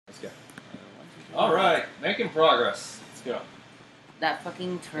Alright, making progress. Let's go. That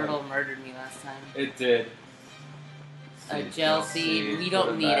fucking turtle murdered me last time. It did. A gel seed. We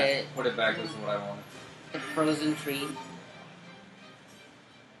don't need it. Put it back. This is what I wanted. A frozen tree.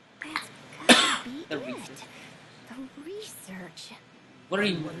 The research. The research. What are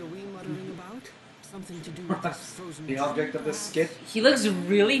you? What are we muttering about? Something to do with this frozen. The object of this skit? He looks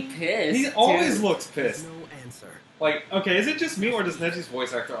really pissed. He always too. looks pissed. No answer. Like, okay, is it just me or does Neji's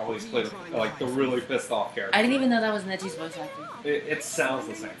voice actor always play like the really pissed off character? I didn't even know that was Neji's voice actor. It sounds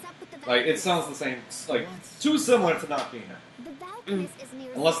the same. Like, it sounds the same, like, too similar to not being it.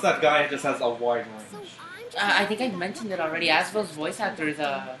 Unless that guy just has a wide range. I think I mentioned it already. Asvel's voice actor is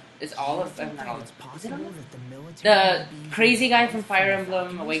Olive. Not Olive. Is it Olive? The crazy guy from Fire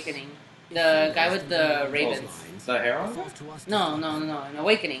Emblem Awakening. The guy with the ravens. The Heron? No. In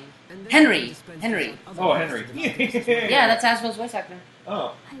Awakening. Henry. Oh, Henry. Yeah, that's Asvel's voice actor.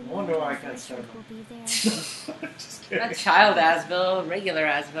 Oh, I wonder why I can't stand him. Just kidding. Not child Asvel, regular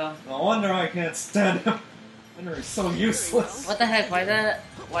Asvel. No wonder I can't stand him. Henry's so useless. What the heck? Why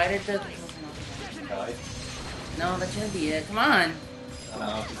did the... Died. No, that shouldn't be it. Come on.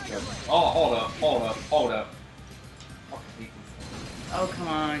 No, just joking. Oh, hold up. Oh, come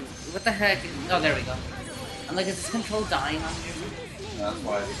on. What the heck? Oh, there we go. I'm like, is this control dying on you? That's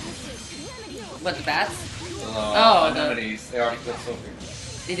why. What, the bats? The anemones. They already killed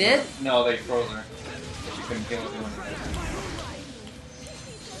Sophie. They did? No, they froze her. She couldn't kill anyone.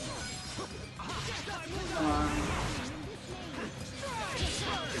 Come on.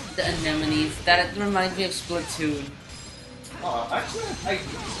 The anemones. That reminds me of Splatoon. Actually, I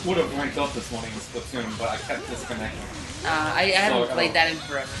would have ranked up this morning in Splatoon, but I kept disconnecting. I haven't played that in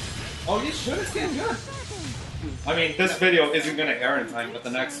forever. Oh, you should? It's getting good. I mean, this video isn't going to air in time, but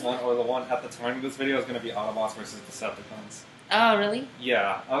the next one, or the one at the time of this video, is going to be Autobots versus Decepticons. Oh, really?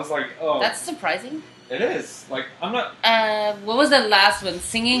 Yeah, I was like, oh. That's surprising. It is. Like, I'm not... What was the last one?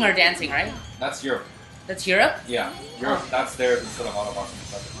 Singing or dancing, right? That's Europe. That's Europe? Yeah, Europe. That's theirs instead of Autobots and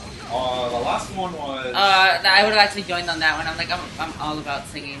Decepticons. The last one was... I would have actually joined on that one. I'm like, I'm all about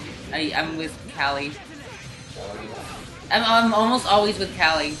singing. I'm with Callie. I'm almost always with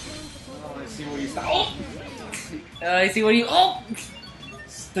Callie. Oh, I see what you stand. Oh! I see what you... Oh!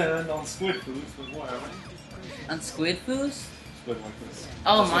 Stand on squid foods with whatever. On squid foos? Squid like this.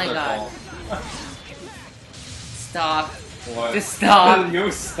 Oh That's my what they're god. called. Stop. What? Just stop.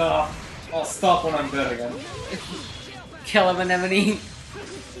 You stop. I'll stop when I'm dead again. Kill him, anemone.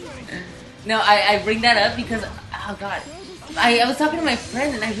 No, I bring that up because, oh god. I was talking to my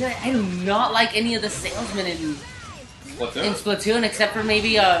friend and I realized I do not like any of the salesmen in Splatoon except for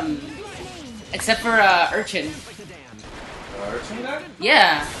maybe, except for, Urchin. Urchin guy?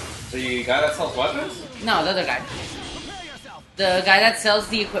 Yeah. The guy that sells weapons? No, the other guy. The guy that sells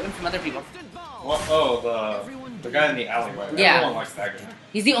the equipment from other people. What? Oh, the guy in the alleyway. Yeah. Everyone likes that guy.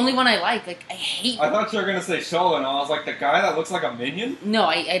 He's the only one I like. Like, I hate... I thought you were gonna say Sheldon. I was like, the guy that looks like a minion? No,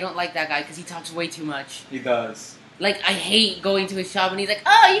 I don't like that guy because he talks way too much. He does. Like, I hate going to his shop and he's like,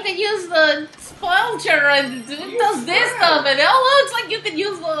 oh, you can use the squelcher and it does this stuff and oh, looks like you can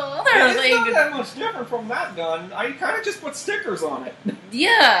use the other thing. It's not that much different from that gun. I kind of just put stickers on it.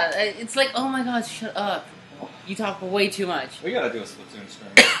 Yeah, it's like, oh my god, shut up. You talk way too much. We gotta do a Splatoon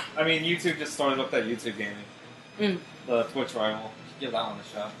stream. I mean, YouTube just started up that YouTube gaming. The Twitch rival. Give that one a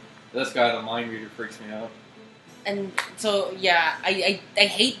shot. This guy, the mind reader, freaks me out. And so, yeah, I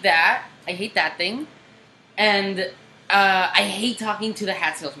hate that. I hate that thing. And I hate talking to the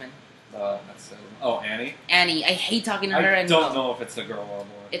hat salesman. Oh, Annie? Annie. I hate talking to her. I don't know if it's a girl or a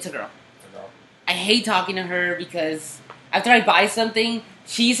boy. It's a girl. It's a girl. I hate talking to her because after I buy something,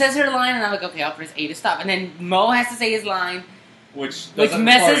 she says her line, and I'm like, okay, I'll press A to stop. And then Mo has to say his line. Which messes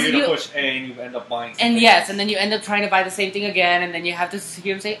require you you to push A and you end up buying something. And yes, and then you end up trying to buy the same thing again, and then you have to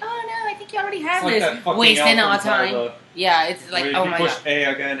hear him say, oh no, I think you already have it's this. Like that fucking wasting elf all from time. Zelda, Yeah, it's like, where oh if my you god. push A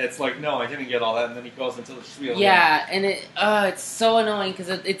again, it's like, no, I didn't get all that, and then he goes into the spiel. Yeah, and it's so annoying because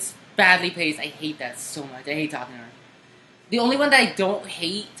it's badly paced. I hate that so much. I hate talking to her. The only one that I don't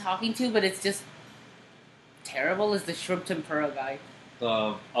hate talking to, but it's just terrible, is the shrimp tempura guy.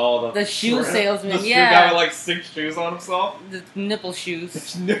 The shoe salesman, the yeah. The guy with like 6 shoes on himself. The nipple shoes.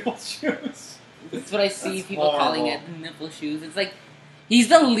 It's nipple shoes. That's what I see That's people horrible. calling it, the nipple shoes. It's like, he's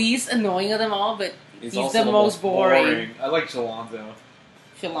the least annoying of them all, but he's also the most boring. I like Jalonzo.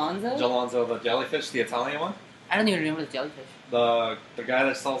 Shalonzo? Jalonzo, the jellyfish, the Italian one. I don't even remember the jellyfish. The guy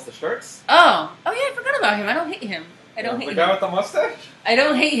that sells the shirts. Oh yeah, I forgot about him. I don't hate him. I don't hate the him. guy with the mustache. I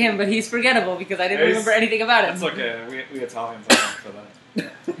don't hate him, but he's forgettable because I didn't remember anything about him. That's okay. We Italians are known for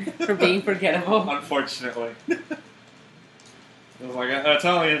that. For being forgettable. Unfortunately. It was like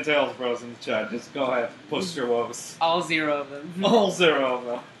Italian Tales Bros in the chat. Just go ahead, push your woes. All 0 of them. All 0 of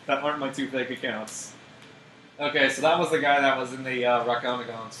them. That aren't my 2 fake accounts. Okay, so that was the guy that was in the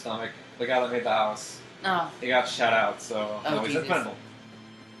Rakonagon stomach. The guy that made the house. Oh. He got shut out, so now he's in Jesus. Fendel.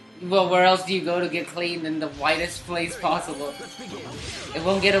 Well, where else do you go to get cleaned in the whitest place possible? It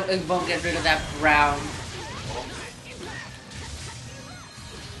won't get rid of that brown.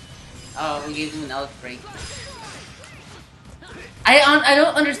 Oh, we gave him an elf break. I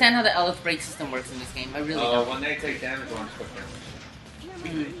don't understand how the elf break system works in this game. I really don't. When they take damage, orange quick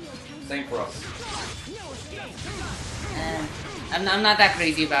damage. Same for us. I'm not that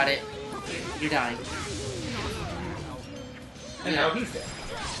crazy about it. You're dying. And now he's dead.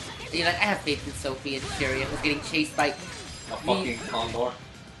 You're like, I have faith in Sophie and Cheria who's getting chased by A fucking condor.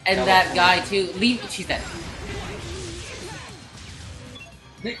 and that guy too. Leave. She's dead.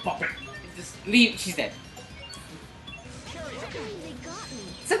 Nick Puppet. Just leave. She's dead.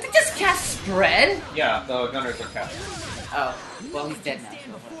 Something just cast spread? Yeah, the gunners are cast. Oh, well, he's dead now.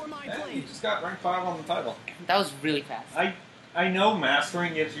 Yeah, you just got rank 5 on the title. That was really fast. I know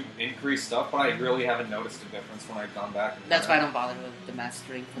mastering gives you increased stuff, but I really haven't noticed a difference when I've gone back. That's why I don't bother with the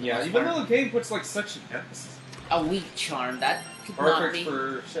mastering. For the Yeah, most even part. though the game puts like such an emphasis. A weak charm that could not Perfect be.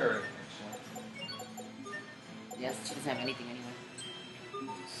 for Sherry. Yes, she doesn't have anything anyway.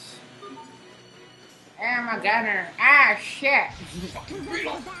 I'm a gunner. Ah, shit. Fucking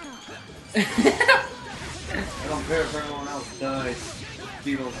Beetle! I don't care if everyone else dies.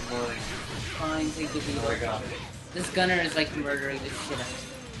 Beetle's mine. Fine, take the Oh, beetle. I got it. This gunner is like murdering the shit out of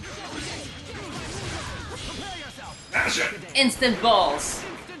Smash it! me. Instant balls.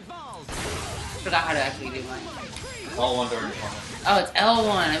 Forgot how to actually do mine. All one during the Oh, it's L1.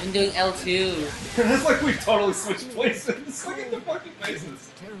 I've been doing L2. It's like we totally switched places. Look at the fucking faces.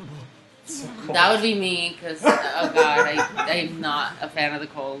 So cool. That would be me, because, oh god, I'm not a fan of the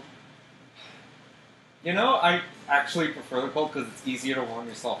cold. You know, I actually prefer the cold because it's easier to warm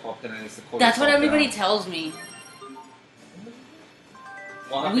yourself up than it is to cool That's what yourself everybody down. tells me.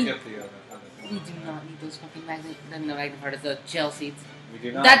 We'll have We- to get the other We do not need those fucking magna parts, the gel seeds. We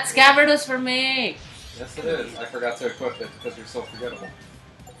do not. That scabbard was for me! Yes, it is. I forgot to equip it because you're so forgettable.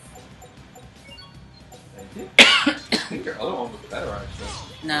 Thank you. I think your other one was better,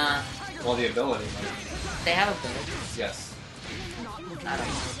 actually. Nah, Well, the ability. they have a build. Yes. I don't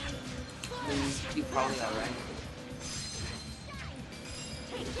know. You probably are right.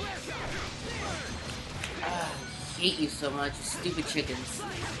 I hate you so much, you stupid chickens.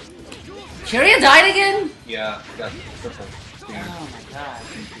 Cheria died again? Yeah, got triple. Oh my god.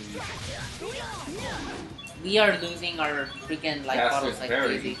 We are losing our freaking life bottles like very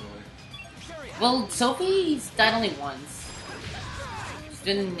crazy. easily. Well, Sophie's died only once. She's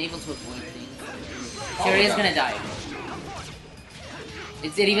been able to avoid things. Cheria's gonna die.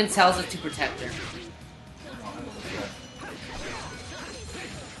 It even tells us to protect her.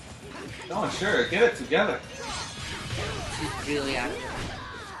 Oh, sure, get it together. She's really active.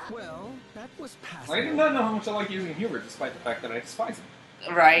 Well, that was past. I do not know how much I like using Hubert, despite the fact that I despise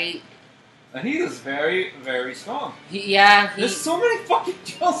him. Right? And he is very, very strong. Yeah, There's so many fucking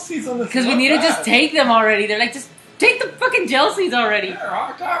Chelseas on this. because we need to just take them already. They're like, just take the fucking gel seeds already. They're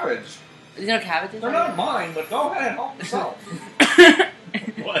our cabbage. These are cabbages? They're not mine, but go ahead and help yourself.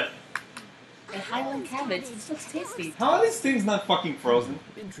 What? A Highland cabbage. This looks tasty. How are these things not fucking frozen?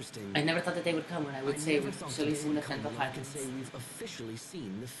 Interesting. I never thought that they would come when I would say we've officially seen the Fendel I can Highlands. say we've officially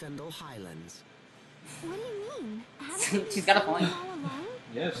seen the Fendel Highlands. What do you mean? Haven't She's got a you point. seen them all along?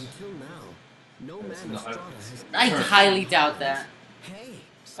 Yes. Until now, no It's man not- has has. I highly doubt that. Hey,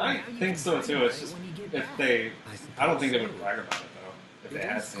 I think so too. It's just if they, I don't think they would brag about it though. If they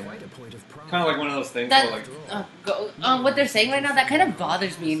had seen it, kind of like one of those things That, where like, what they're saying right now, that kind of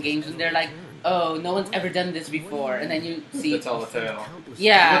bothers me in games when they're like, oh, no one's ever done this before, and then you see... to tell the tale.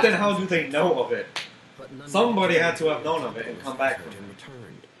 Yeah. But then how do they know of it? Somebody had to have known of it and come back from it.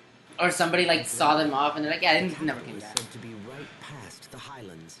 Or somebody, like, saw them off, and they're like, yeah, it never came back. Said to be right past the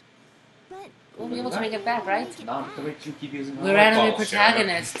Highlands. But We'll be able to make it back, right? Not the way you keep using We're anime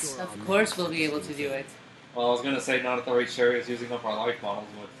protagonists. Of course we'll be able to do it. Well, I was gonna say not at the rate Sherry is using up our life models,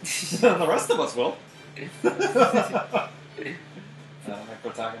 but the rest of us will. My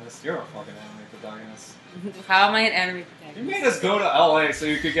protagonist, you're a fucking anime protagonist. How am I an anime You protagonist? made us go to LA so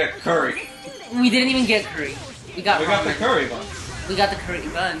you could get curry. We didn't even get curry. We got We got the ramen. curry buns. We got the curry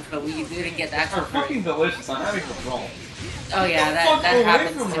buns, but we didn't get the They're actual curry. fucking delicious. I'm having withdrawal. Oh yeah, Get the fuck that away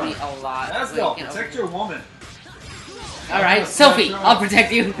happens from to her. me a lot. Asdell, Like, you know. protect your woman. Alright, Sophie, I'll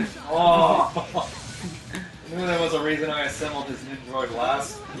protect you. Oh. I knew there was a reason I assembled his Nindroid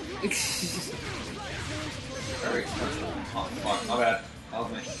last. Very expensive. Oh, fuck, my bad. That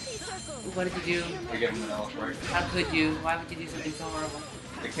was me. What did you do? I gave him an Ellis break. How could you? Why would you do something so horrible?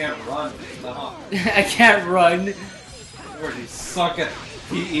 I can't run. No. I can't run. Where do you suck at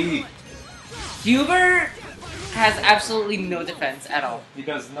PE? Huber has absolutely no defense at all. He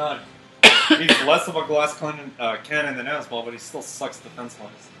does not. He's less of a glass cannon than Asball, but he still sucks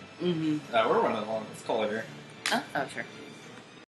defense-wise. Mm-hmm. We're running along. Let's call it here. Oh, sure.